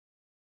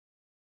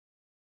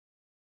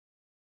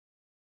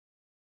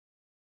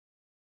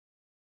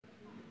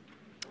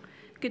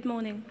Good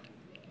morning.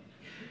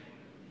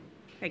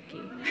 Thank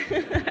you.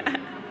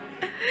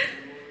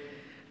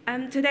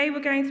 Today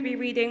we're going to be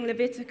reading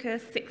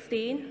Leviticus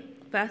 16,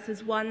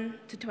 verses 1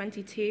 to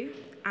 22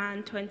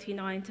 and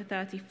 29 to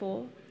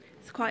 34.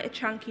 It's quite a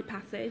chunky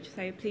passage,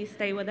 so please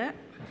stay with it.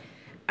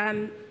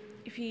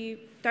 If you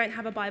don't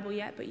have a Bible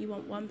yet, but you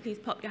want one, please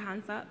pop your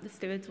hands up. The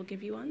stewards will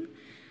give you one.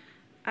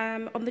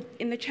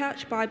 In the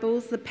church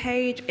Bibles, the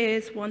page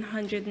is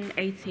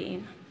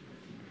 118.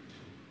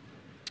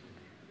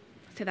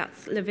 So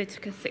that's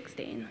Leviticus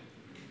 16.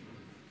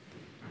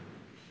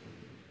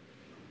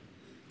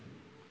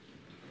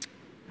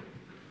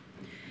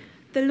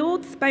 The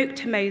Lord spoke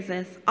to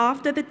Moses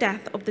after the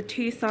death of the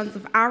two sons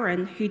of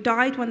Aaron who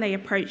died when they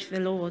approached the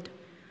Lord.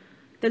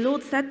 The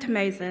Lord said to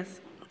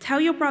Moses,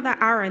 "Tell your brother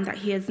Aaron that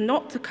he is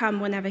not to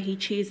come whenever he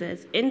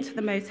chooses into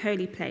the most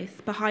holy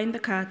place behind the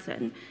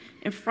curtain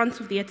in front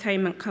of the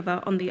atonement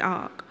cover on the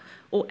ark,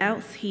 or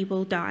else he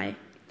will die.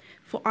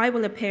 For I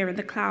will appear in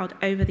the cloud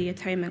over the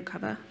atonement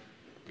cover.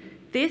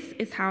 This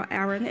is how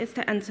Aaron is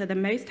to enter the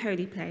most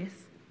holy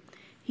place.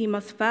 He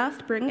must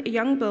first bring a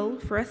young bull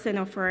for a sin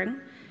offering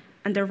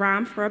and a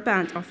ram for a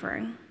burnt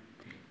offering.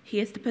 He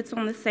is to put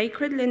on the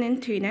sacred linen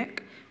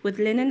tunic with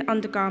linen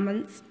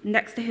undergarments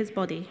next to his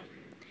body.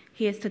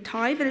 He is to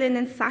tie the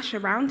linen sash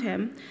around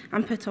him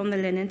and put on the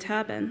linen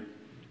turban.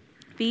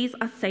 These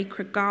are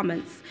sacred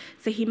garments,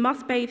 so he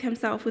must bathe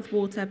himself with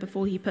water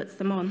before he puts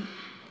them on.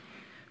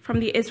 From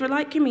the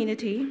Israelite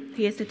community,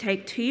 he is to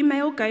take 2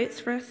 male goats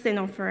for a sin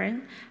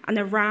offering and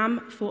a ram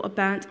for a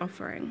burnt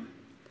offering.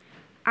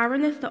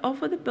 Aaron is to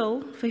offer the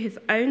bull for his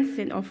own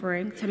sin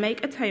offering to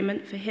make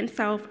atonement for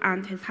himself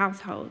and his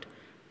household.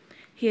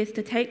 He is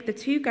to take the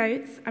 2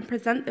 goats and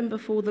present them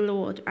before the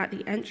Lord at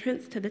the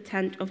entrance to the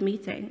tent of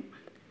meeting.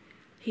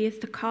 He is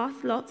to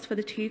cast lots for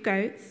the 2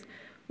 goats,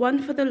 one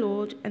for the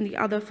Lord and the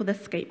other for the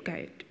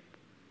scapegoat.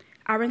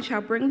 Aaron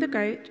shall bring the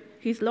goat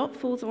whose lot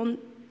falls on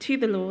to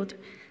the Lord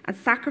and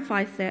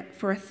sacrifice it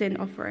for a sin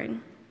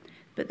offering.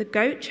 But the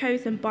goat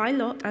chosen by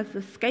lot as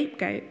the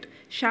scapegoat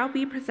shall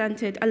be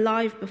presented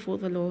alive before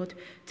the Lord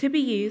to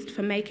be used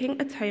for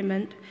making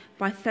atonement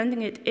by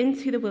sending it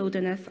into the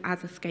wilderness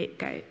as a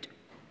scapegoat.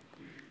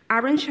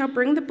 Aaron shall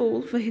bring the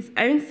bull for his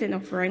own sin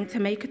offering to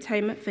make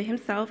atonement for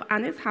himself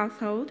and his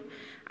household,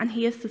 and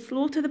he is to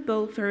slaughter the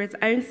bull for his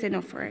own sin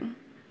offering.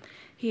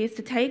 He is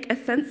to take a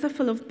censer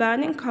full of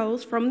burning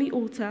coals from the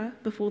altar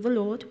before the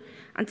Lord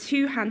and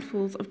 2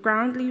 handfuls of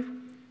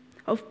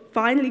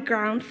finely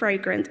ground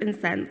fragrant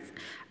incense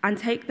and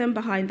take them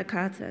behind the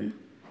curtain.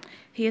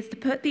 He is to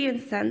put the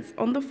incense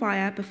on the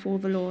fire before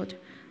the Lord,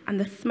 and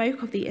the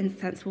smoke of the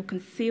incense will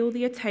conceal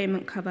the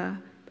atonement cover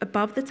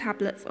above the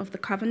tablets of the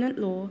covenant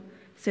law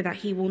so that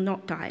he will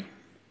not die.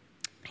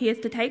 He is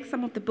to take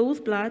some of the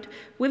bull's blood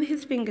with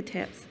his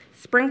fingertips,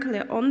 sprinkle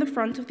it on the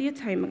front of the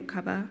atonement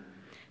cover.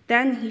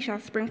 Then he shall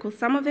sprinkle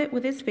some of it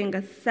with his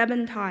fingers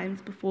 7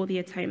 times before the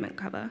atonement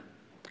cover.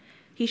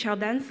 He shall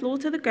then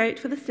slaughter the goat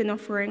for the sin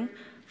offering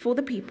for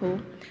the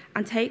people,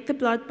 and take the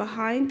blood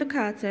behind the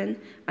curtain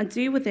and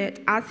do with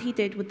it as he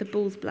did with the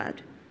bull's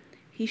blood.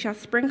 He shall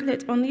sprinkle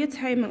it on the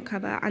atonement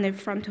cover and in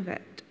front of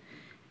it.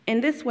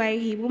 In this way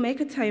he will make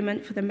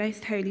atonement for the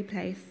most holy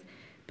place,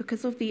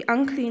 because of the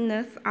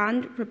uncleanness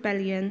and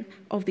rebellion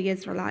of the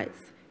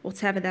Israelites,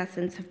 whatever their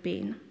sins have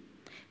been.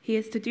 He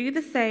is to do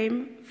the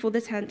same for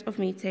the tent of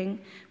meeting,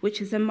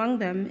 which is among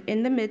them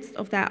in the midst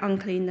of their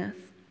uncleanness.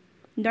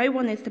 No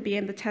one is to be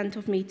in the tent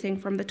of meeting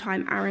from the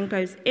time Aaron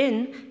goes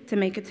in to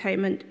make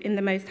atonement in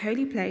the most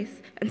holy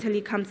place until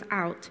he comes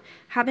out,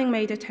 having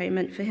made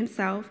atonement for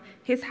himself,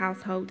 his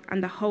household,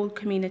 and the whole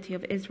community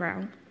of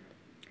Israel.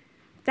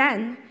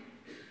 Then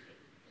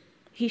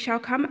he shall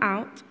come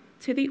out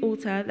to the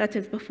altar that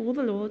is before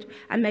the Lord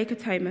and make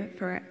atonement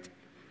for it.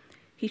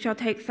 He shall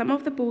take some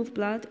of the bull's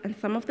blood and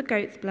some of the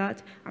goat's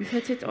blood and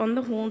put it on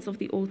the horns of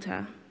the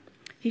altar.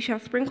 He shall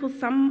sprinkle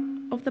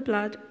some of the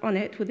blood on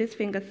it with his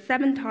fingers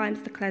 7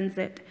 times to cleanse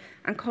it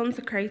and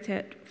consecrate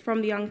it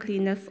from the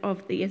uncleanness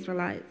of the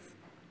Israelites.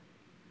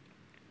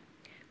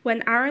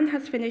 When Aaron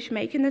has finished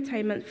making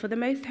atonement for the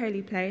most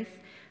holy place,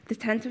 the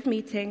tent of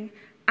meeting,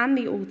 and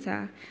the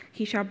altar,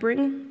 he shall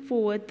bring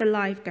forward the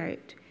live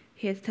goat.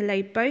 He is to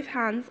lay both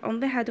hands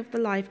on the head of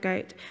the live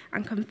goat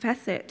and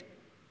confess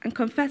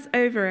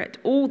over it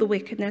all the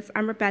wickedness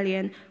and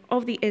rebellion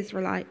of the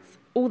Israelites,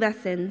 all their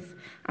sins,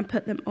 and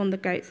put them on the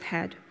goat's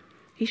head.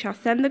 He shall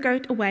send the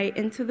goat away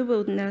into the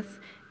wilderness,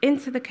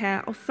 into the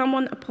care of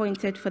someone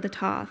appointed for the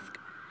task.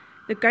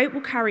 The goat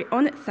will carry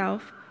on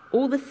itself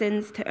all the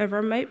sins to a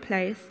remote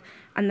place,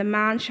 and the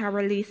man shall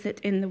release it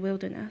in the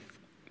wilderness.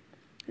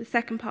 The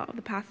second part of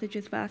the passage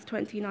is verse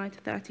 29 to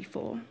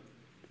 34.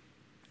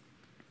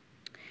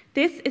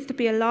 This is to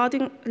be a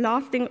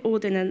lasting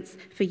ordinance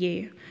for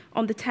you.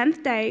 On the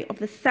 10th day of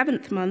the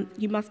 7th month,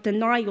 you must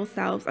deny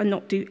yourselves and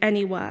not do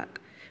any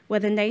work,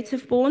 whether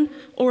native-born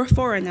or a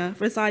foreigner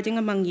residing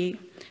among you,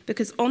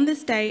 because on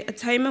this day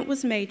atonement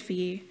was made for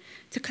you,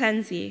 to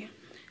cleanse you.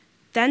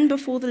 Then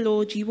before the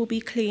Lord you will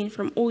be clean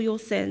from all your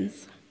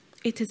sins.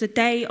 It is a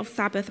day of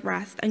Sabbath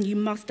rest, and you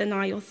must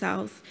deny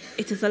yourselves.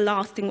 It is a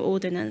lasting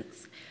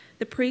ordinance.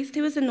 The priest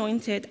who is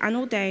anointed and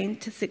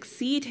ordained to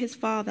succeed his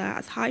father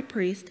as high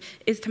priest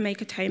is to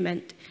make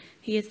atonement.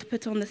 He is to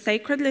put on the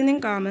sacred linen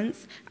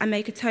garments and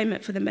make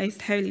atonement for the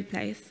most holy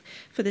place,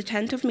 for the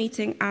tent of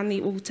meeting and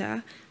the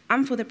altar,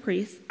 and for the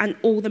priests and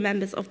all the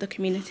members of the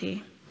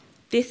community.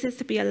 This is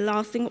to be a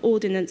lasting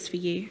ordinance for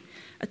you.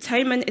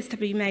 Atonement is to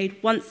be made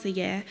once a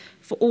year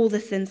for all the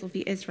sins of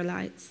the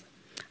Israelites.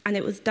 And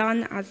it was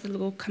done as the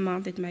Lord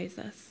commanded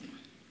Moses.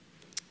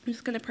 I'm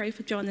just going to pray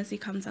for John as he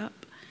comes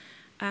up.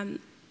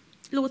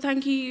 Lord,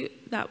 thank you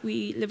that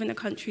we live in a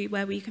country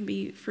where we can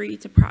be free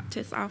to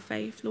practice our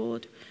faith,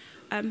 Lord.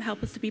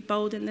 Help us to be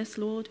bold in this,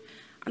 Lord.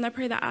 And I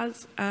pray that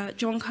as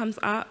John comes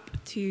up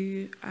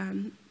to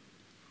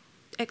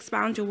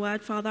expound your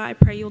word, Father, I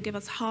pray you'll give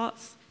us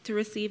hearts to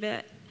receive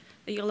it,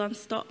 that you'll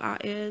unstop our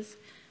ears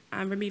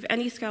and remove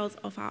any scales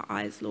off our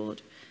eyes,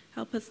 Lord.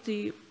 Help us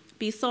to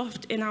be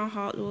soft in our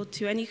heart, Lord,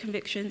 to any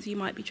convictions you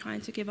might be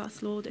trying to give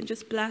us, Lord, and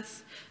just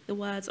bless the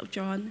words of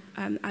John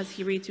as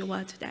he reads your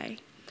word today.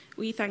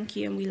 We thank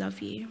you and we love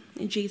you.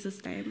 In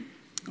Jesus' name,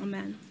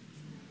 amen.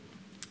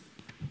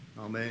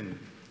 Amen.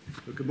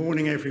 Well, good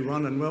morning,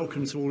 everyone, and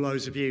welcome to all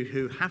those of you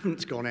who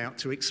haven't gone out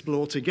to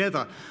explore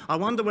together. I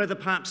wonder whether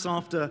perhaps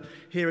after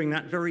hearing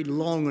that very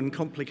long and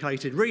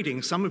complicated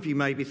reading, some of you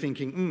may be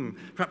thinking,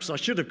 perhaps I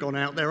should have gone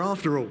out there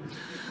after all.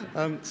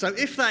 So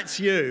if that's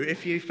you,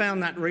 if you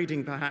found that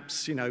reading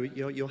perhaps,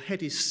 your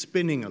head is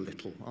spinning a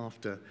little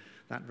after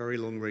that very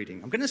long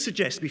reading, I'm going to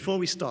suggest before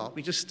we start,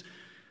 we just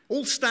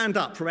all stand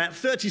up for about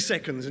 30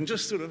 seconds and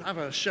just sort of have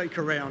a shake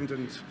around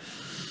and...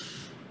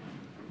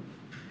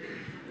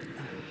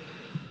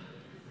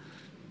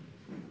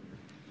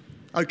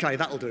 Okay,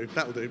 that'll do.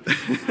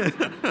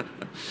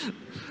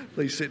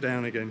 Please sit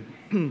down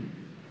again.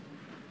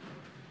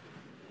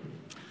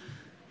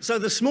 So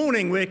this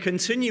morning we're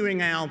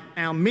continuing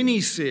our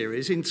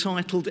mini-series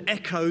entitled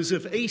Echoes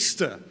of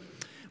Easter,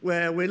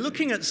 where we're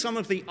looking at some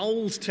of the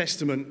Old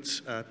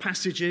Testament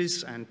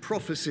passages and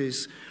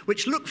prophecies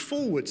which look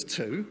forward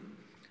to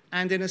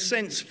and in a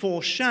sense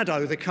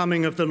foreshadow the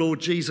coming of the Lord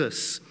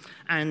Jesus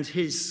and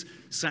his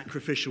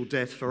sacrificial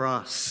death for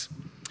us.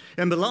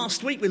 Remember,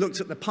 last week we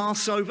looked at the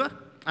Passover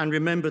and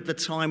remembered the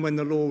time when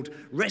the Lord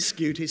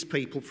rescued his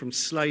people from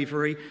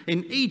slavery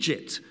in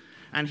Egypt.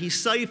 And he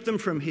saved them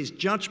from his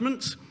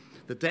judgment,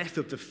 the death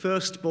of the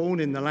firstborn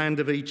in the land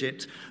of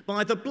Egypt,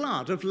 by the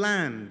blood of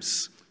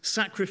lambs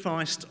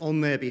sacrificed on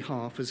their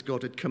behalf as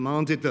God had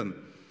commanded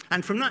them.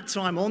 And from that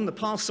time on, the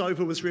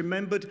Passover was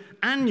remembered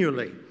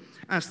annually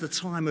as the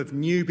time of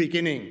new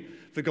beginning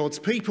for God's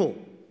people.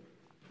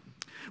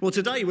 Well,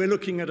 today we're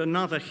looking at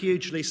another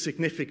hugely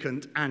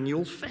significant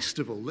annual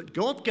festival that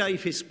God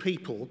gave his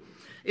people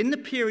in the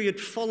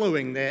period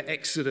following their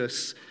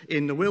exodus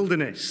in the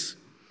wilderness.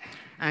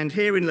 And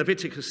here in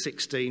Leviticus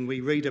 16, we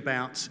read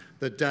about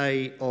the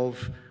Day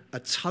of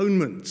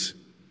Atonement.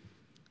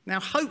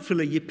 Now,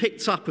 hopefully you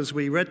picked up as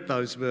we read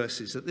those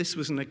verses that this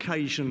was an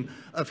occasion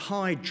of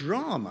high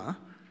drama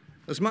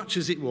as much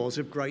as it was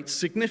of great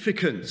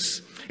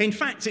significance. In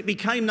fact, it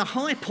became the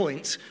high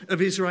point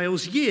of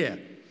Israel's year.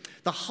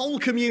 The whole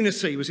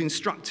community was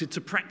instructed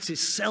to practice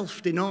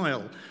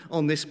self-denial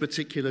on this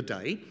particular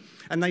day,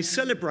 and they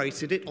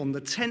celebrated it on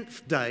the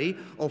 10th day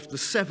of the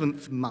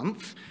 7th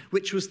month,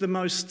 which was the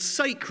most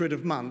sacred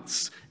of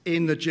months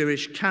in the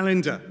Jewish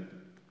calendar.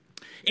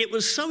 It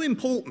was so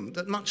important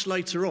that much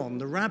later on,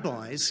 the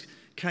rabbis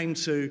came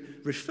to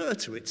refer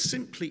to it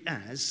simply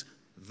as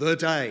the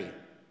day.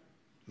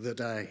 The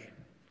day.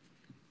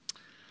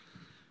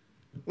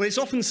 Well, it's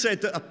often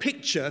said that a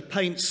picture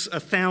paints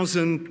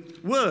 1,000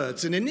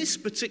 words, and in this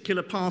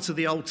particular part of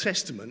the Old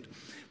Testament,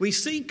 we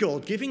see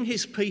God giving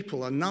his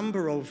people a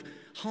number of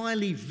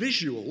highly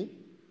visual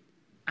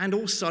and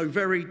also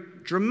very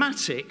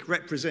dramatic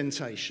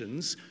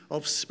representations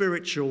of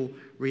spiritual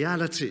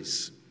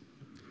realities.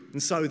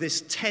 And so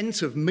this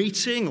tent of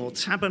meeting, or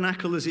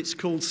tabernacle as it's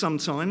called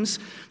sometimes,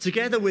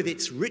 together with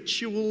its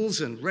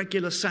rituals and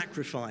regular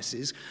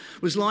sacrifices,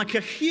 was like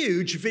a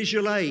huge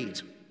visual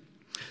aid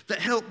that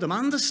helped them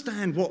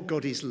understand what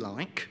God is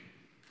like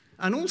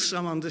and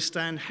also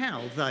understand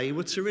how they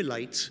were to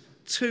relate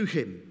to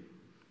him.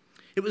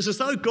 It was as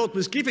though God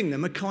was giving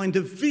them a kind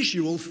of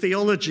visual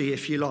theology,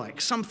 if you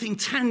like, something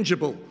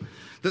tangible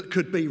that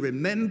could be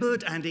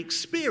remembered and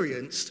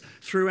experienced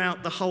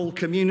throughout the whole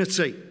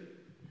community.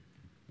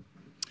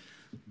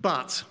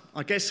 But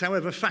I guess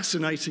however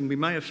fascinating we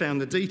may have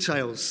found the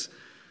details,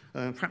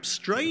 perhaps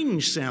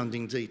strange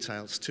sounding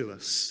details to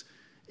us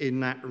in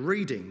that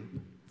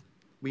reading,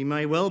 we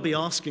may well be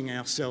asking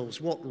ourselves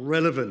what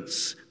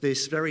relevance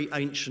this very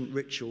ancient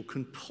ritual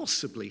can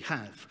possibly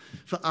have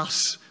for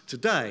us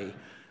today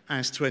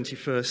as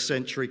 21st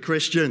century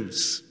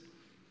Christians.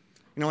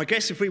 I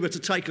guess if we were to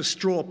take a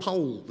straw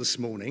poll this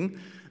morning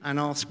and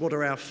ask what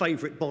are our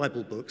favourite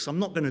Bible books, I'm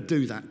not going to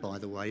do that, by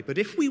the way, but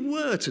if we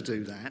were to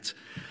do that,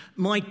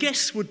 my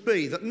guess would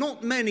be that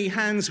not many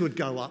hands would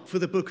go up for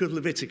the book of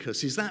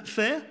Leviticus. Is that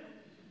fair?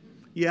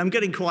 Yeah, I'm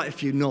getting quite a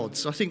few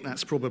nods. I think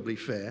that's probably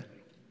fair.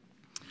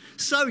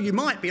 So you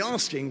might be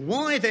asking,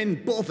 why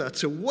then bother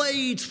to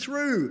wade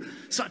through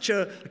such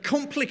a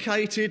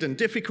complicated and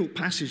difficult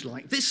passage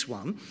like this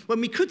one,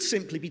 when we could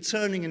simply be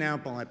turning in our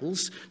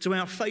Bibles to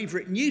our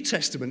favourite New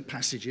Testament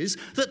passages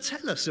that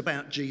tell us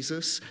about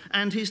Jesus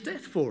and his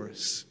death for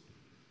us?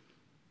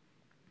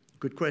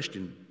 Good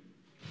question.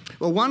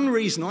 Well, one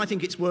reason I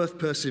think it's worth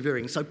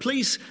persevering, so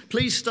please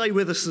stay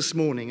with us this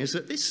morning, is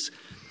that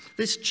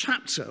this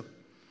chapter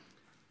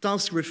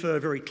does refer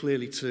very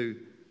clearly to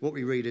what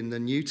we read in the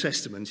New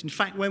Testament. In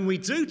fact, when we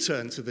do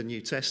turn to the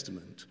New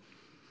Testament,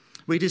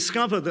 we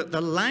discover that the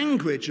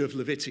language of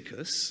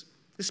Leviticus,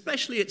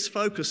 especially its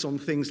focus on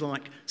things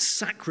like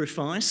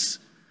sacrifice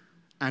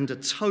and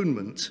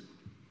atonement,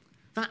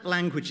 that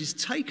language is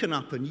taken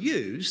up and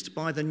used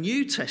by the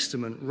New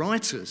Testament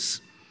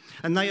writers.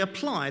 And they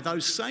apply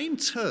those same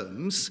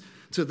terms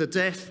to the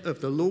death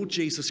of the Lord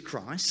Jesus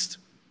Christ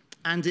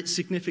and its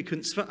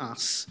significance for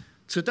us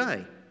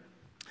today.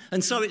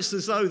 And so it's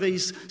as though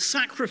these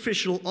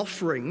sacrificial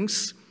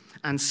offerings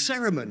and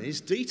ceremonies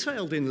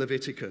detailed in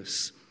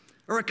Leviticus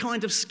are a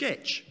kind of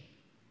sketch,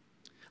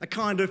 a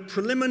kind of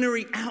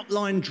preliminary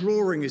outline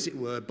drawing, as it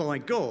were, by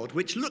God,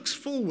 which looks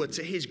forward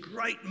to his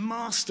great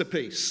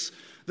masterpiece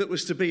that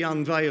was to be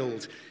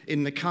unveiled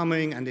in the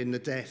coming and in the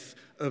death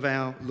of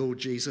our Lord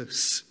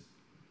Jesus.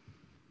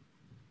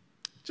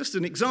 Just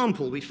an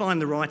example, we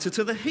find the writer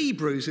to the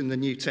Hebrews in the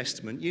New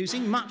Testament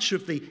using much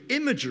of the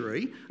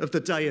imagery of the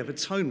Day of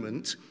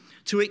Atonement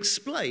to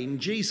explain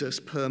Jesus'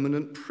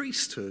 permanent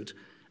priesthood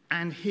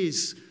and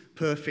his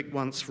perfect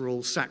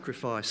once-for-all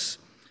sacrifice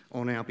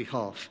on our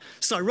behalf.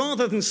 So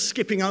rather than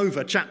skipping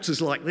over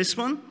chapters like this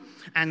one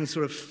and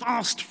sort of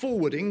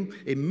fast-forwarding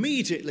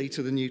immediately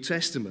to the New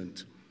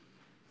Testament,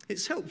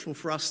 it's helpful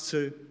for us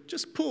to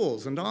just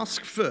pause and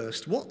ask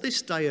first what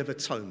this Day of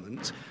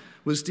Atonement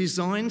was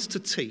designed to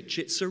teach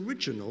its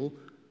original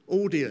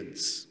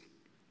audience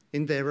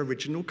in their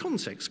original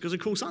context. Because, of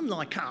course,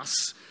 unlike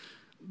us,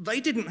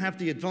 they didn't have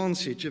the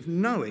advantage of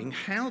knowing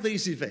how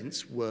these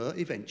events were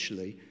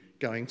eventually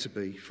going to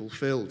be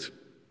fulfilled.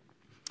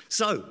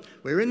 So,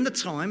 we're in the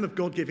time of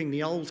God giving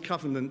the Old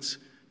Covenant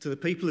to the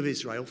people of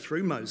Israel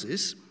through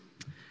Moses.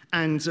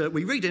 And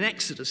we read in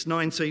Exodus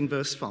 19,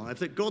 verse 5,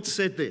 that God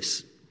said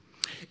this: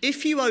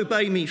 "If you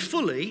obey me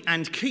fully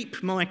and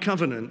keep my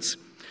covenant,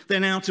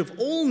 then out of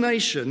all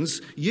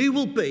nations you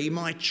will be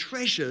my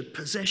treasured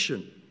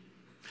possession.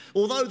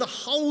 Although the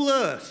whole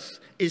earth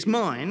is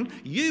mine,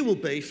 you will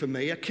be for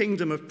me a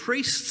kingdom of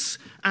priests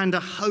and a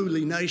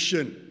holy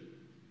nation."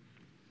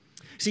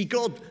 See,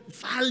 God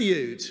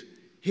valued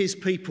his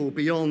people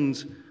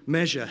beyond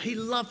measure. He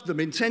loved them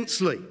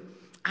intensely.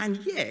 And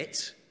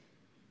yet,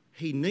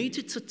 he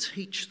needed to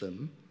teach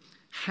them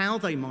how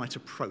they might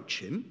approach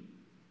him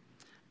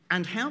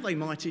and how they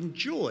might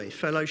enjoy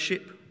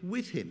fellowship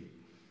with him.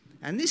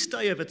 And this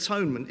Day of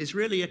Atonement is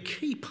really a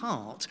key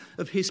part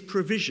of his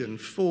provision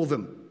for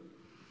them.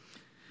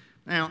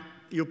 Now,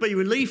 you'll be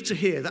relieved to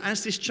hear that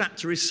as this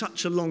chapter is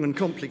such a long and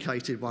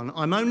complicated one,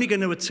 I'm only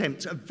going to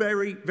attempt a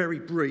very, very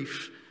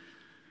brief,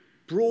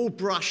 broad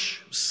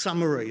brush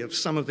summary of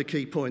some of the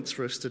key points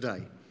for us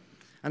today.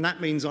 And that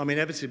means I'm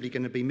inevitably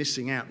going to be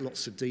missing out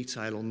lots of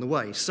detail on the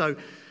way. So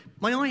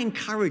may I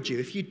encourage you,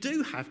 if you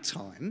do have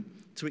time,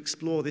 to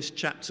explore this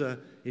chapter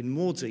in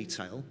more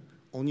detail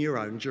on your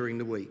own during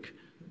the week.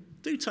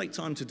 Do take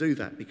time to do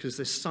that, because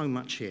there's so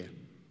much here.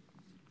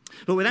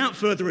 But without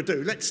further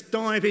ado, let's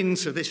dive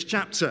into this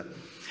chapter.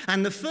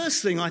 And the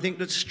first thing I think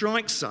that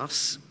strikes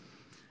us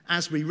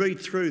as we read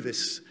through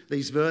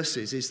these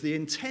verses is the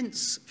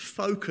intense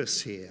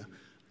focus here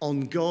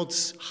on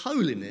God's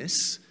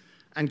holiness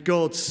and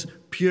God's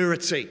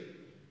purity.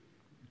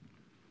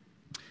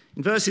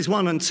 In verses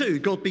 1 and 2,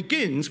 God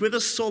begins with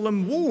a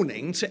solemn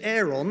warning to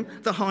Aaron,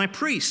 the high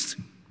priest.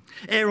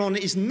 Aaron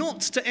is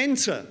not to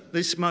enter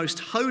this most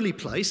holy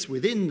place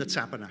within the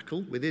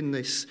tabernacle, within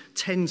this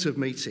tent of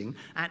meeting,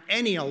 at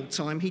any old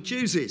time he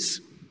chooses.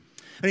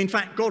 And in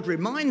fact, God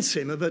reminds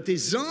him of a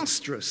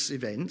disastrous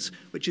event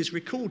which is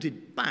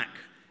recorded back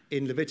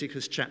in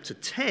Leviticus chapter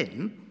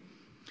 10,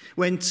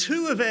 when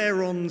two of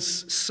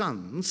Aaron's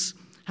sons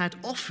had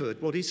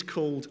offered what is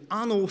called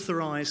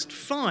unauthorized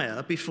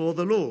fire before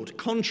the Lord,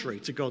 contrary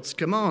to God's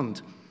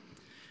command.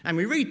 And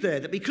we read there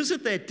that because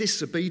of their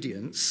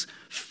disobedience,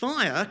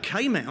 fire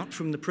came out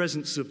from the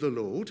presence of the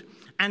Lord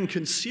and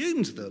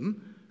consumed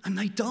them, and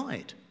they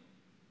died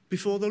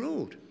before the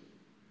Lord.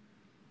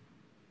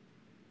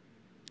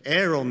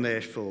 Aaron,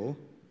 therefore,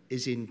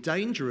 is in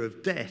danger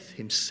of death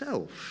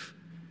himself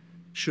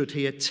should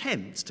he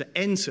attempt to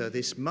enter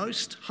this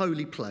most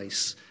holy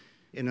place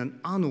in an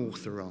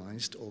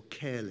unauthorized or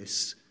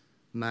careless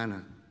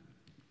manner.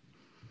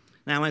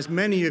 Now, as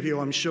many of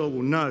you, I'm sure,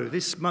 will know,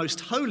 this most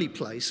holy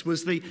place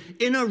was the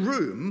inner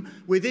room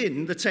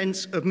within the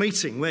tent of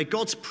meeting, where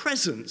God's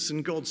presence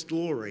and God's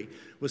glory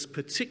was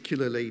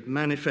particularly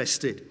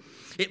manifested.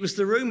 It was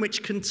the room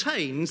which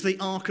contains the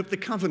Ark of the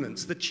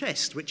Covenant, the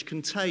chest which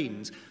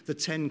contained the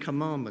 10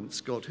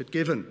 Commandments God had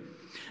given,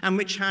 and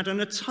which had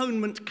an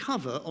atonement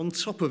cover on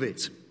top of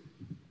it.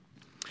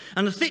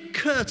 And a thick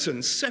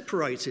curtain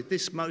separated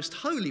this most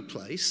holy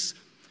place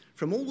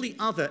from all the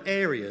other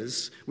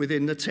areas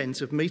within the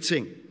tent of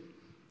meeting.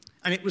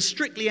 And it was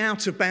strictly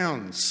out of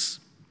bounds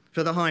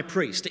for the high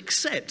priest,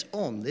 except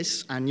on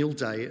this annual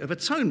Day of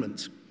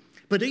Atonement.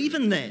 But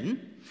even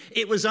then,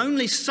 it was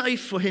only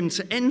safe for him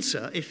to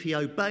enter if he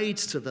obeyed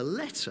to the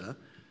letter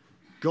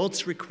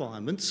God's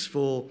requirements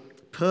for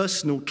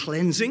personal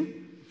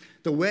cleansing,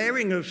 the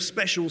wearing of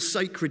special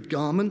sacred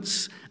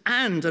garments,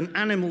 and an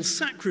animal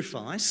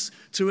sacrifice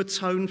to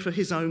atone for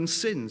his own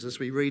sins, as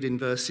we read in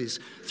verses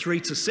 3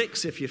 to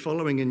 6, if you're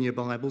following in your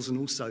Bibles, and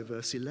also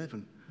verse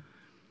 11.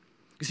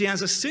 You see,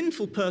 as a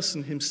sinful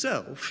person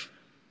himself,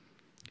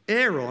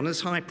 Aaron,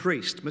 as high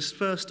priest, must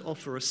first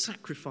offer a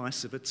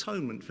sacrifice of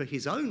atonement for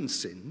his own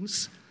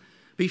sins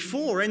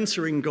before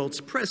entering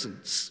God's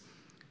presence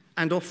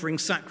and offering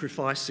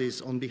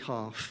sacrifices on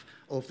behalf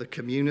of the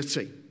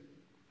community.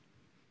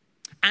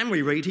 And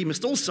we read he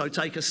must also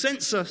take a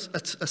censer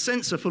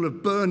full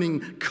of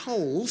burning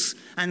coals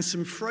and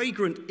some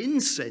fragrant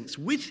incense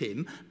with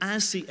him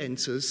as he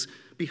enters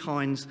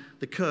behind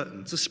the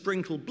curtain to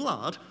sprinkle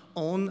blood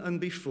on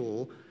and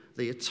before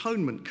the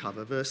atonement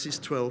cover, verses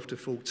 12 to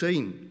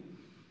 14.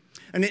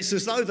 And it's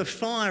as though the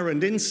fire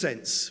and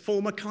incense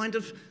form a kind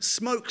of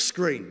smoke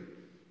screen,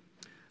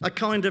 a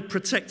kind of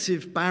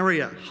protective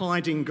barrier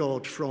hiding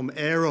God from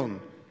Aaron.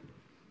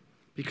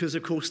 Because,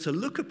 of course, to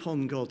look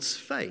upon God's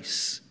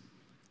face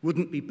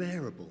wouldn't be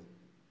bearable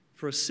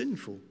for a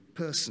sinful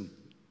person.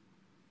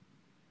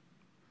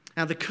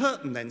 Now, the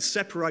curtain then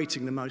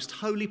separating the most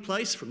holy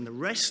place from the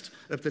rest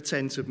of the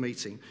tent of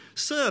meeting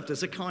served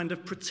as a kind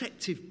of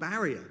protective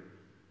barrier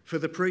for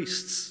the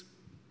priests.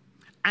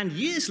 And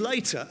years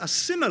later, a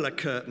similar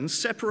curtain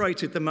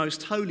separated the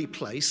most holy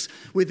place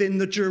within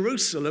the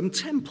Jerusalem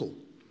temple.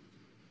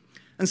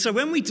 And so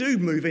when we do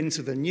move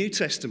into the New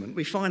Testament,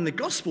 we find the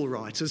gospel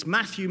writers,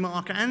 Matthew,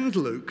 Mark, and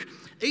Luke,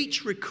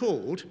 each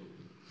record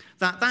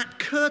that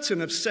curtain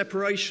of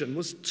separation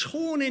was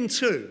torn in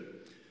two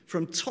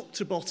from top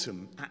to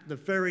bottom at the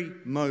very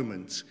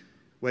moment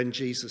when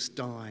Jesus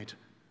died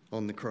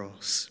on the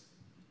cross.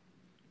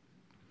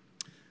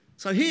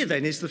 So here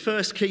then is the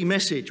first key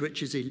message,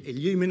 which is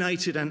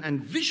illuminated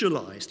and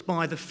visualised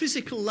by the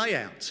physical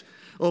layout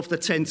of the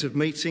tent of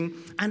meeting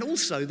and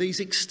also these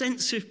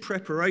extensive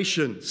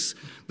preparations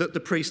that the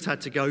priest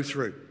had to go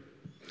through.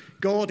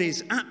 God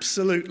is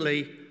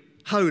absolutely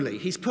holy.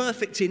 He's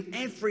perfect in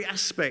every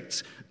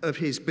aspect of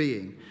his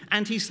being,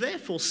 and he's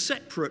therefore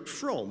separate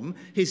from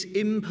his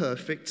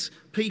imperfect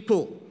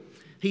people.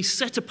 He's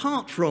set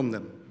apart from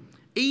them,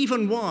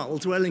 even while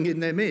dwelling in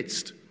their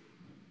midst.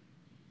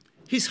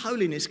 His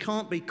holiness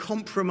can't be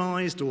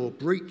compromised or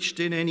breached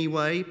in any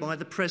way by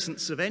the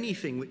presence of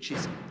anything which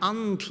is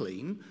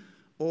unclean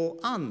or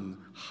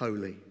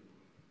unholy.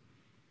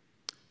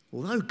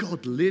 Although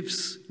God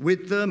lives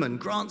with them and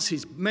grants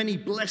his many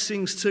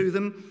blessings to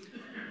them,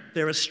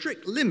 there are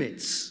strict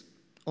limits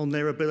on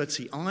their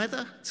ability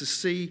either to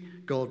see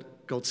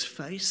God's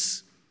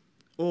face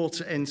or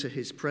to enter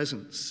his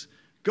presence.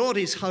 God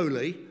is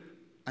holy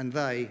and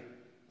they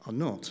are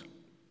not.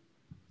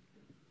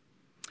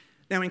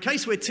 Now, in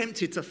case we're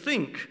tempted to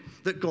think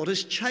that God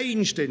has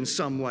changed in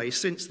some way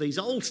since these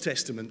Old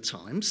Testament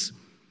times,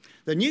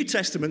 the New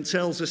Testament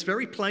tells us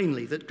very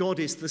plainly that God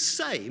is the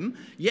same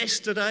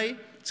yesterday,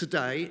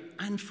 today,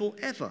 and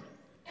forever.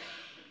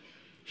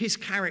 His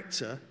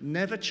character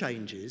never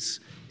changes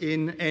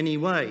in any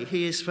way.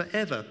 He is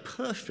forever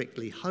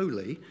perfectly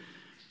holy,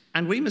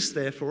 and we must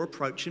therefore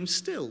approach him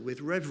still with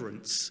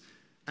reverence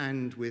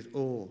and with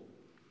awe.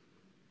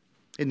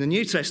 In the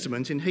New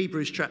Testament, in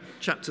Hebrews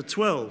chapter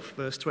 12,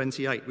 verse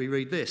 28, we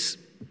read this: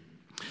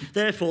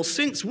 "Therefore,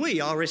 since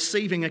we are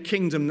receiving a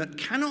kingdom that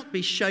cannot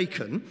be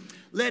shaken,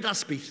 let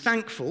us be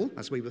thankful,"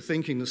 as we were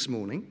thinking this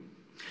morning,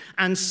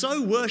 "and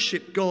so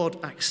worship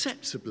God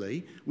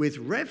acceptably with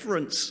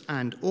reverence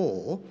and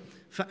awe,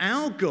 for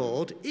our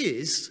God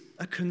is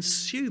a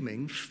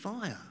consuming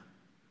fire."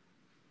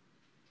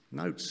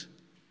 Note,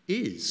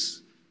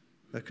 is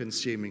a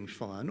consuming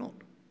fire, not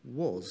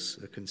was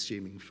a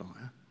consuming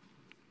fire.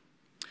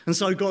 And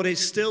so God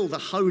is still the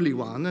Holy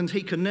One, and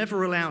he can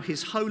never allow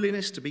his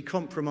holiness to be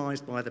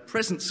compromised by the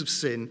presence of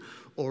sin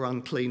or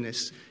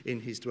uncleanness in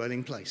his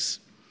dwelling place.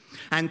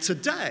 And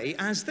today,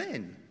 as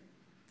then,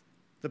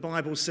 the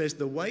Bible says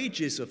the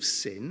wages of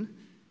sin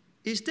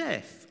is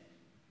death.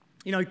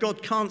 You know,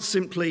 God can't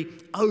simply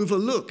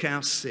overlook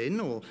our sin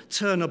or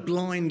turn a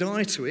blind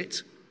eye to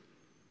it.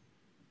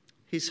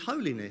 His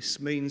holiness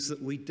means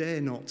that we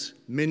dare not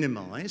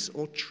minimize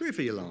or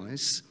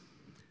trivialize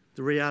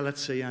the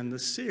reality and the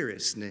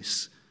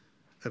seriousness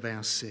of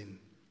our sin.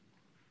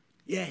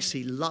 Yes,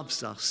 he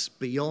loves us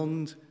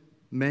beyond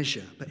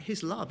measure, but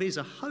his love is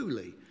a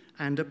holy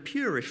and a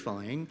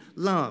purifying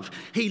love.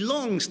 He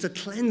longs to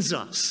cleanse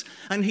us,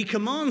 and he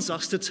commands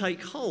us to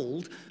take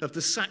hold of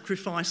the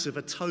sacrifice of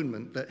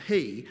atonement that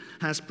he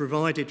has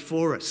provided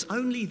for us.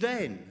 Only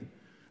then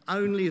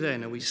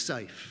are we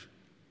safe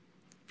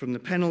from the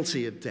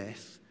penalty of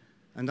death,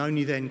 and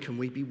only then can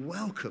we be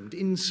welcomed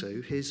into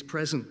his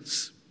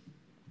presence.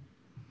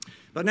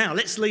 But now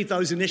let's leave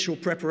those initial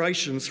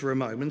preparations for a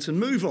moment and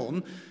move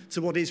on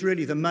to what is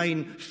really the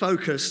main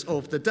focus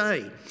of the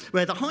day,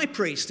 where the high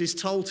priest is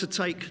told to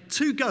take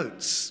 2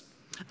 goats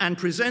and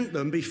present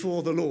them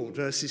before the Lord,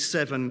 verses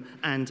 7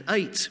 and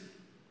 8.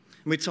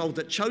 And we're told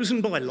that chosen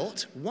by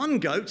lot, 1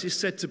 goat is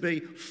said to be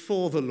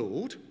for the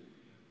Lord,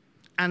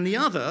 and the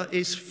other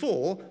is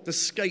for the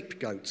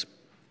scapegoat.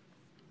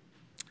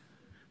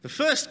 The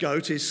first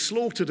goat is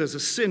slaughtered as a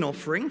sin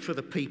offering for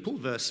the people,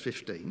 verse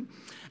 15,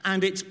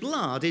 and its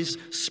blood is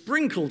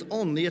sprinkled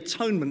on the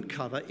atonement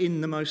cover in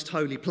the most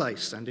holy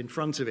place and in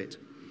front of it.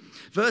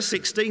 Verse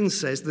 16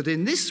 says that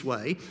in this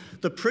way,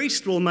 the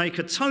priest will make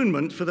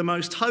atonement for the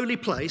most holy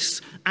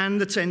place and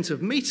the tent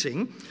of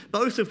meeting,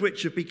 both of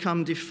which have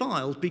become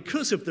defiled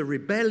because of the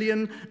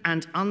rebellion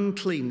and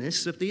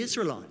uncleanness of the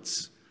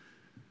Israelites.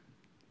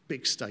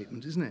 Big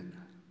statement, isn't it?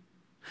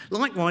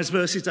 Likewise,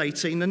 verses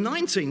 18 and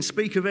 19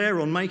 speak of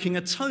Aaron making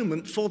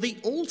atonement for the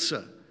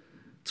altar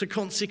to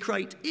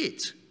consecrate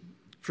it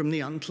from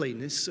the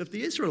uncleanness of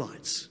the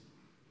Israelites.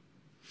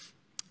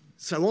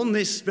 So on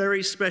this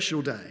very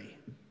special day,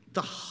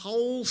 the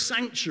whole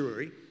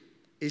sanctuary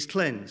is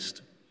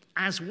cleansed,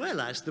 as well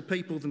as the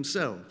people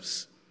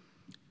themselves.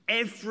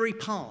 Every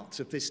part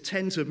of this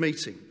tent of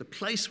meeting, the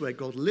place where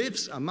God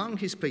lives among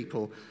his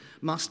people,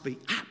 must be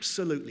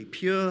absolutely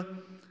pure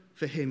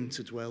for him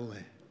to dwell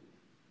there.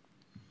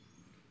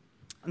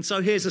 And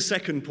so here's a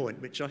second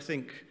point, which I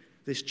think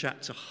this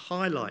chapter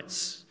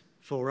highlights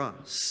for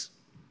us.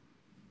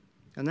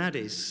 And that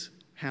is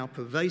how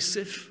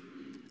pervasive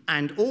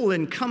and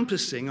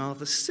all-encompassing are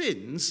the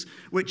sins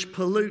which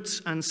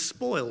pollute and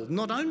spoil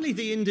not only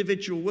the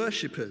individual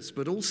worshippers,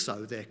 but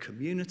also their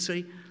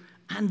community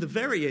and the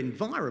very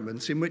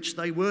environment in which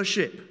they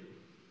worship.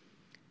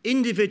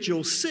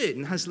 Individual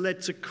sin has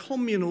led to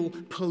communal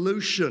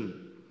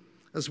pollution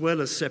as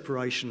well as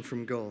separation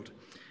from God.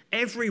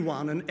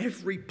 Everyone and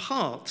every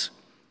part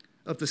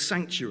of the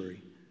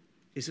sanctuary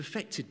is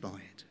affected by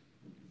it.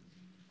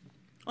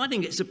 I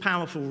think it's a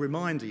powerful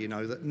reminder,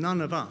 that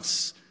none of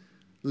us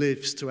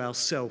lives to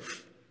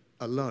ourself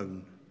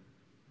alone.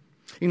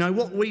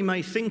 What we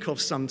may think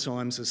of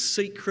sometimes as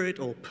secret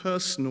or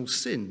personal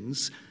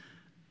sins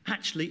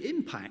actually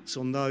impacts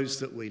on those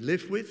that we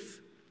live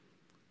with,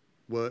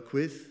 work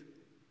with,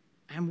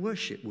 and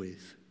worship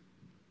with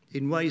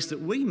in ways that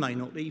we may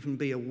not even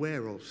be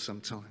aware of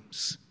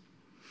sometimes.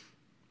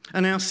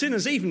 And our sin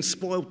has even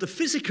spoiled the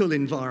physical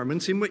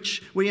environment in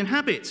which we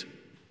inhabit.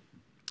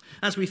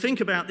 As we think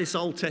about this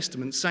Old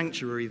Testament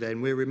sanctuary, then,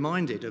 we're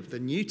reminded of the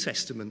New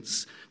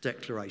Testament's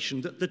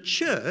declaration that the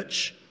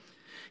church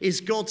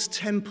is God's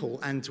temple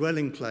and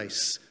dwelling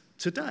place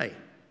today.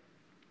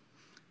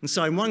 And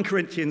so in 1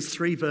 Corinthians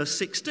 3, verse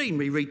 16,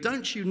 we read,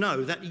 "Don't you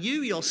know that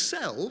you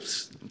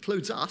yourselves,"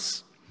 includes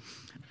us,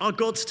 "are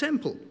God's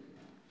temple,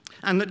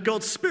 and that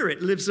God's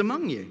Spirit lives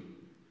among you?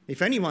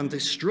 If anyone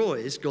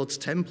destroys God's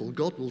temple,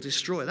 God will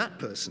destroy that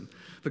person.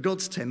 For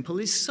God's temple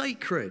is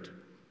sacred,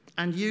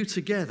 and you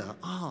together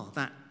are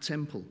that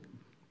temple."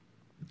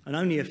 And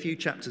only a few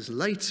chapters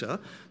later,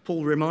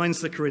 Paul reminds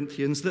the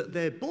Corinthians that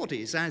their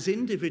bodies as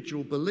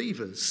individual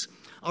believers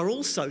are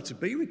also to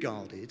be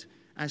regarded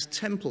as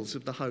temples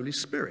of the Holy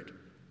Spirit.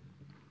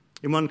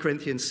 In 1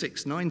 Corinthians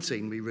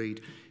 6:19 we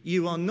read,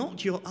 "You are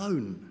not your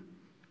own.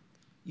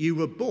 You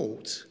were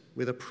bought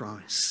with a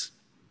price.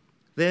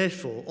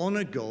 Therefore,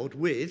 honour God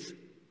with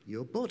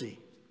your body."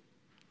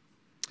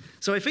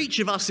 So if each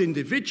of us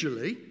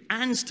individually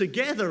and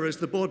together as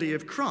the body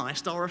of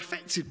Christ are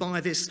affected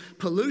by this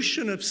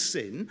pollution of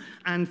sin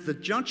and the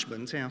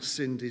judgment our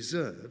sin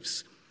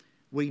deserves,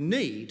 we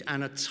need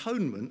an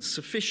atonement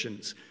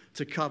sufficient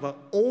to cover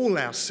all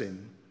our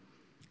sin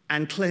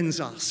and cleanse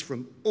us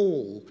from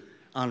all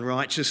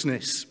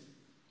unrighteousness.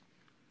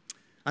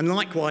 And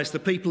likewise, the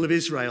people of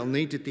Israel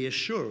needed the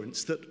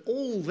assurance that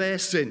all their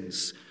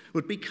sins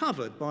would be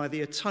covered by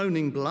the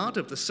atoning blood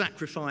of the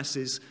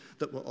sacrifices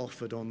that were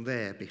offered on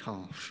their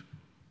behalf.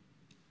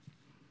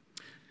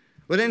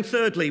 Well, then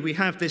thirdly, we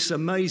have this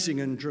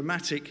amazing and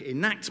dramatic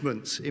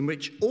enactment in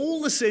which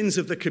all the sins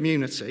of the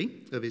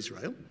community of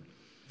Israel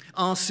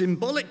are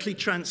symbolically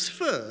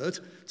transferred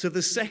to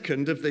the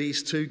second of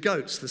these 2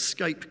 goats, the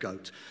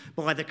scapegoat,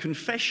 by the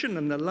confession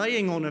and the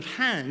laying on of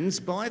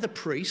hands by the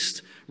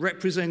priest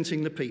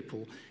representing the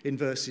people in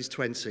verses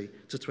 20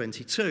 to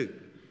 22.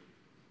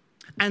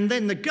 And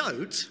then the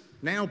goat,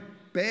 now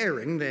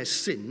bearing their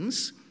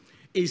sins,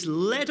 is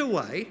led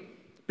away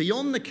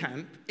beyond the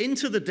camp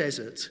into the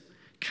desert,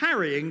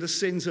 carrying the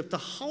sins of the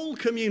whole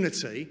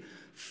community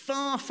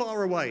far,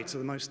 far away to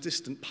the most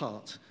distant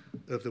part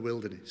of the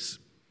wilderness.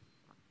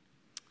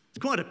 It's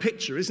quite a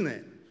picture, isn't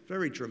it?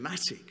 Very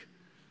dramatic.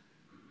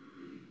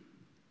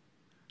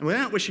 And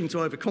without wishing to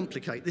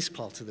overcomplicate this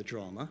part of the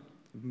drama,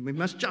 we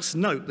must just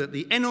note that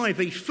the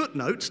NIV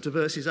footnotes to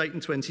verses 8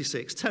 and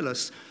 26 tell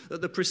us that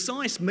the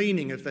precise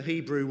meaning of the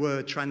Hebrew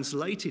word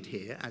translated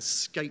here as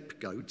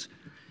scapegoat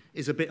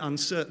is a bit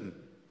uncertain.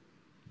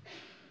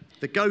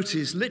 The goat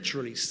is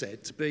literally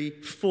said to be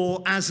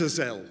for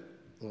Azazel,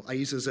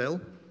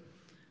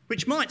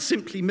 which might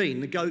simply mean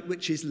the goat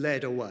which is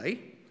led away,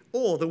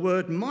 Or the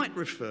word might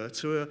refer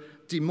to a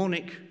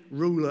demonic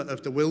ruler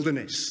of the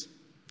wilderness,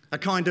 a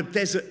kind of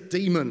desert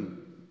demon.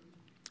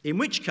 In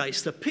which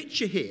case, the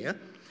picture here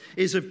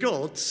is of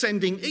God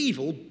sending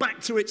evil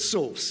back to its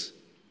source,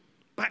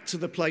 back to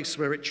the place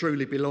where it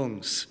truly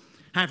belongs,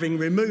 having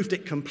removed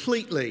it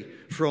completely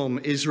from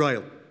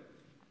Israel.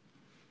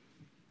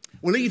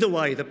 Well, either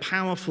way, the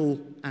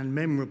powerful and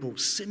memorable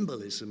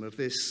symbolism of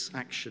this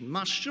action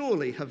must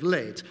surely have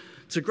led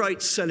to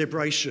great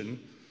celebration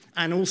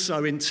and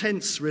also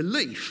intense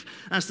relief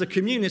as the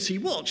community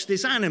watched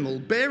this animal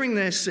bearing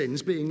their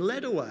sins being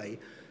led away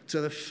to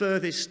the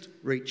furthest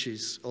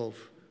reaches of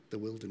the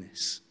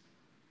wilderness.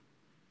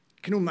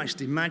 You can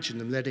almost imagine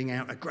them letting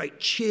out a great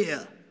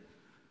cheer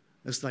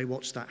as they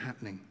watched that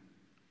happening.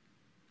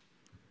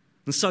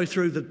 And so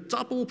through the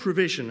double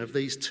provision of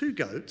these two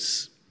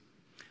goats,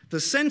 the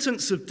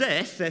sentence of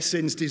death their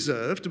sins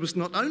deserved was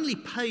not only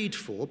paid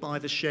for by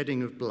the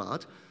shedding of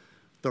blood,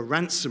 the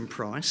ransom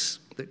price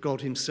that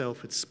God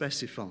himself had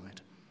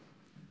specified,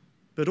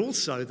 but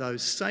also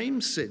those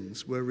same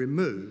sins were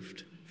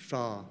removed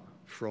far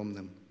from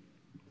them.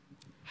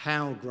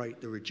 How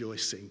great the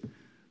rejoicing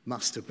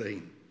must have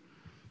been.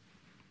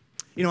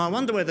 You know, I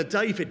wonder whether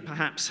David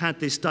perhaps had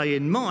this day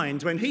in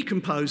mind when he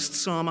composed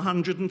Psalm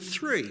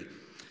 103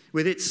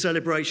 with its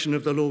celebration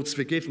of the Lord's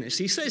forgiveness.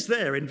 He says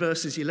there in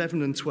verses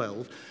 11 and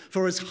 12,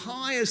 "For as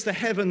high as the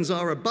heavens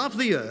are above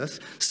the earth,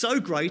 so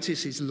great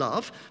is his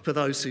love for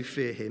those who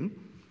fear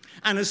him.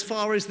 And as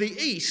far as the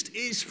east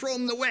is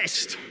from the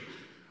west,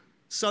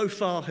 so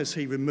far has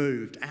he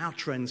removed our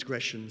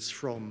transgressions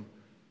from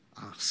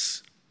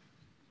us."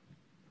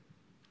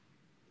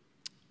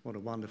 What a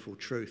wonderful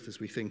truth as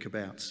we think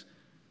about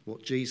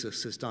what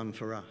Jesus has done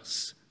for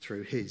us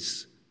through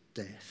his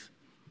death.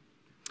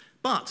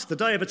 But the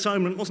Day of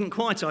Atonement wasn't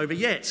quite over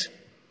yet.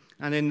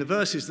 And in the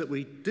verses that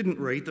we didn't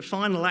read, the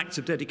final act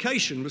of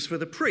dedication was for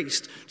the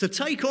priest to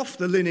take off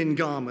the linen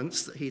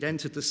garments that he'd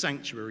entered the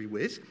sanctuary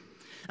with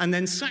and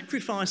then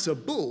sacrifice a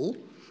bull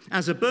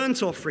as a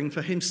burnt offering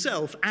for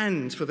himself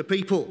and for the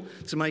people,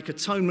 to make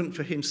atonement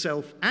for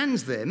himself and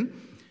them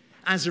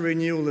as a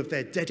renewal of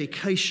their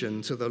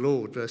dedication to the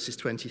Lord, verses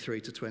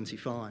 23 to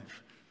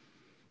 25.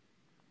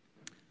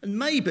 And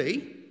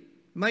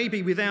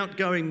maybe without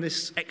going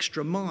this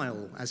extra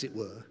mile, as it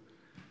were,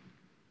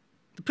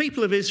 the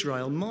people of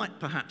Israel might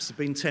perhaps have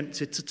been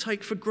tempted to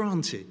take for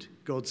granted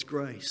God's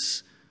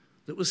grace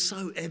that was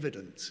so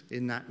evident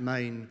in that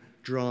main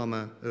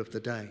drama of the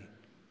day.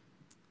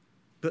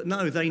 But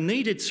no, they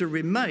needed to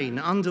remain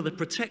under the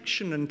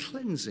protection and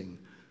cleansing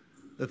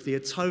of the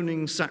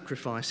atoning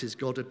sacrifices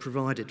God had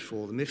provided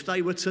for them if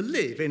they were to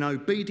live in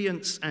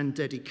obedience and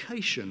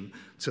dedication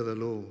to the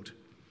Lord.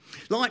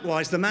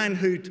 Likewise, the man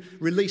who'd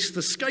released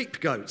the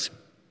scapegoat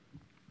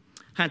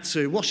had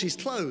to wash his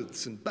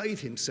clothes and bathe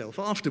himself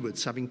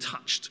afterwards, having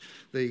touched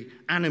the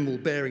animal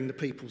bearing the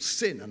people's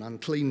sin and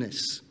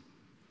uncleanness.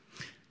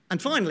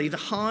 And finally, the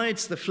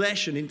hides, the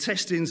flesh and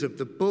intestines of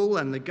the bull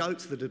and the goat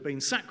that had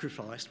been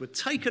sacrificed were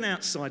taken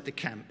outside the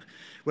camp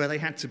where they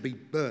had to be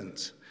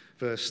burnt,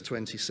 verse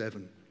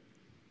 27.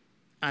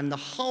 And the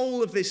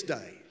whole of this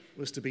day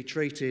was to be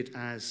treated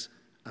as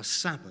a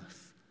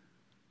Sabbath.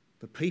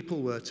 The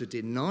people were to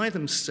deny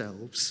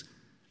themselves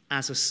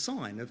as a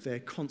sign of their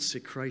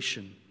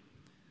consecration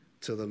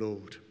to the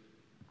Lord.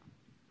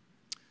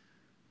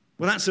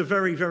 Well, that's a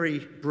very, very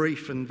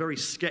brief and very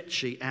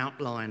sketchy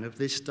outline of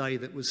this day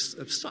that was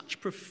of such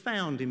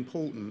profound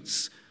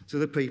importance to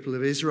the people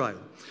of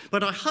Israel.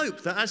 But I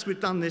hope that as we've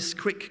done this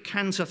quick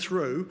canter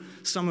through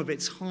some of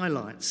its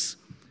highlights,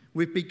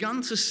 we've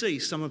begun to see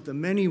some of the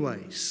many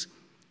ways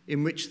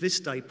in which this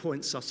day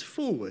points us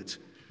forward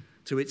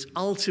to its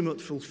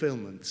ultimate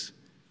fulfillment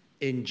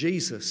in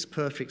Jesus'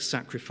 perfect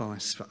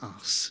sacrifice for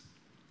us.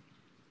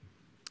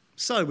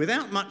 So,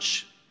 without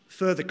much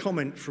further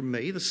comment from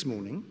me this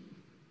morning,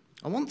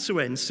 I want to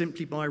end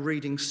simply by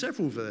reading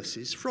several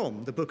verses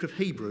from the book of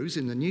Hebrews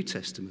in the New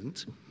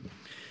Testament,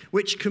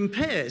 which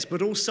compares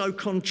but also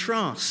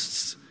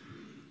contrasts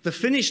the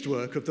finished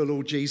work of the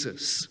Lord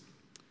Jesus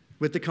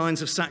with the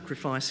kinds of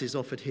sacrifices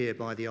offered here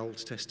by the Old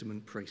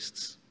Testament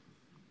priests.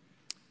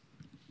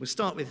 We'll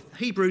start with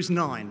Hebrews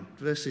 9,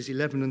 verses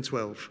 11 and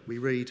 12. We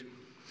read,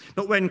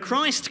 "But when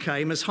Christ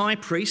came as high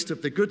priest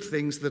of the good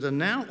things that are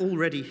now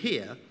already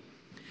here,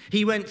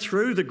 he went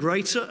through the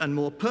greater and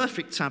more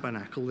perfect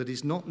tabernacle that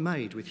is not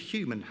made with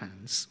human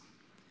hands.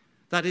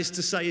 That is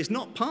to say, is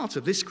not part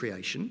of this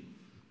creation.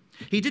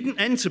 He didn't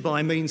enter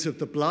by means of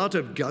the blood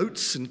of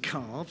goats and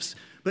calves,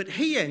 but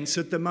he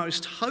entered the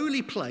most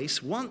holy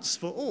place once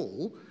for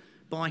all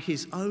by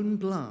his own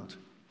blood,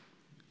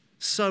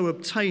 so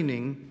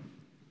obtaining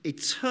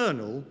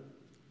eternal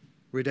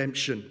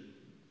redemption."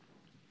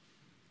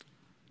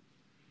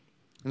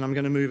 And I'm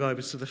going to move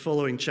over to the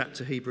following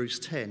chapter, Hebrews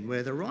 10,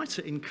 where the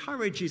writer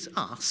encourages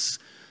us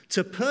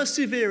to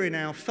persevere in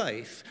our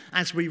faith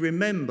as we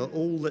remember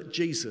all that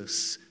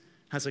Jesus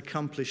has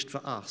accomplished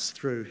for us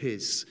through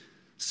his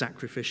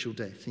sacrificial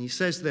death. And he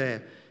says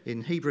there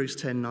in Hebrews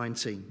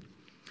 10:19,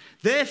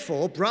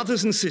 "Therefore,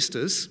 brothers and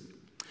sisters,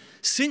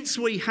 Since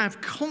we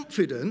have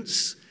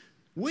confidence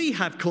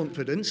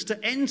to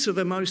enter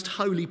the most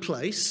holy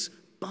place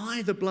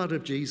by the blood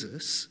of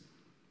Jesus,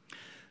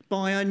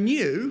 by a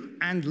new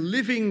and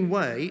living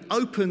way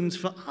opened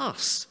for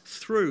us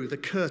through the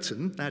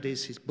curtain, that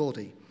is his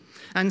body.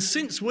 And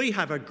since we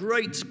have a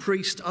great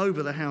priest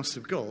over the house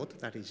of God,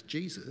 that is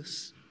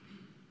Jesus,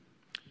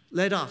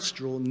 let us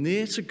draw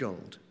near to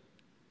God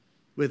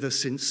with a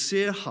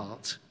sincere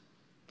heart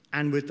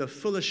and with the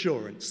full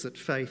assurance that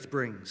faith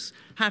brings,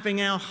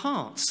 having our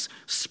hearts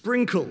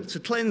sprinkled to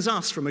cleanse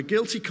us from a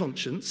guilty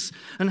conscience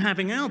and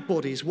having our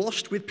bodies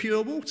washed with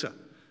pure water.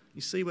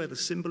 You see where the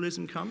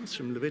symbolism comes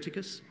from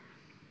Leviticus?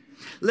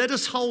 Let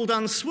us hold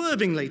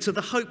unswervingly to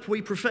the hope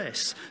we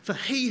profess, for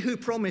he who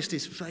promised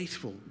is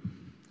faithful.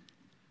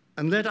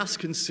 And let us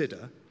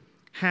consider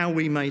how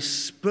we may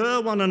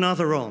spur one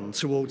another on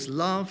towards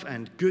love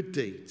and good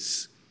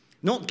deeds,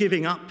 not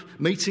giving up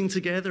meeting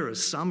together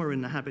as some are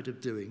in the habit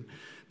of doing,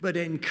 but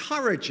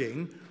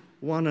encouraging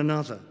one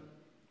another,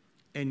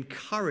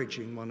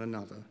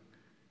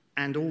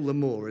 and all the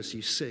more as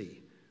you see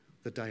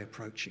the day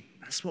approaching.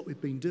 That's what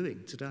we've been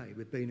doing today.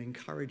 We've been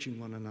encouraging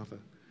one another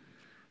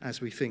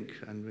as we think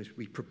and as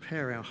we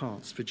prepare our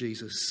hearts for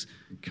Jesus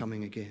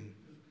coming again.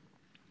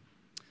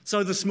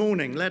 So this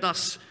morning, let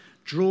us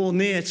draw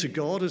near to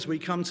God as we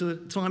come to the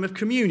time of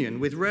communion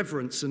with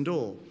reverence and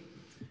awe,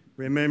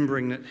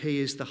 remembering that he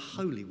is the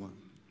Holy One.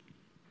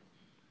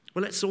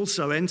 Well, let's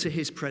also enter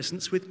his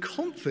presence with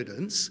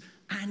confidence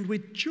and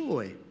with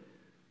joy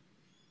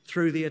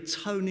through the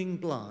atoning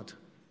blood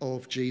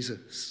of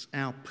Jesus,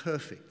 our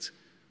perfect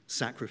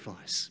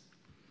sacrifice.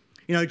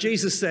 You know,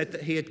 Jesus said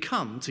that he had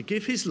come to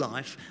give his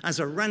life as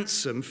a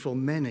ransom for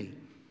many.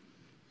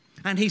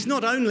 And he's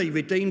not only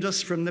redeemed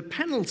us from the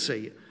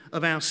penalty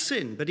of our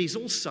sin, but he's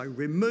also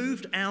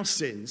removed our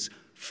sins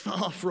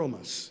far from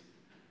us.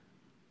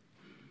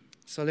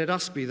 So let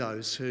us be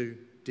those who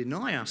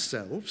deny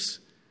ourselves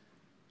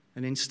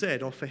and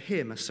instead offer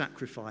him a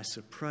sacrifice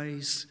of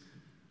praise,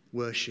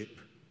 worship,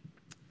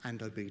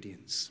 and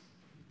obedience.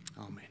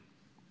 Amen.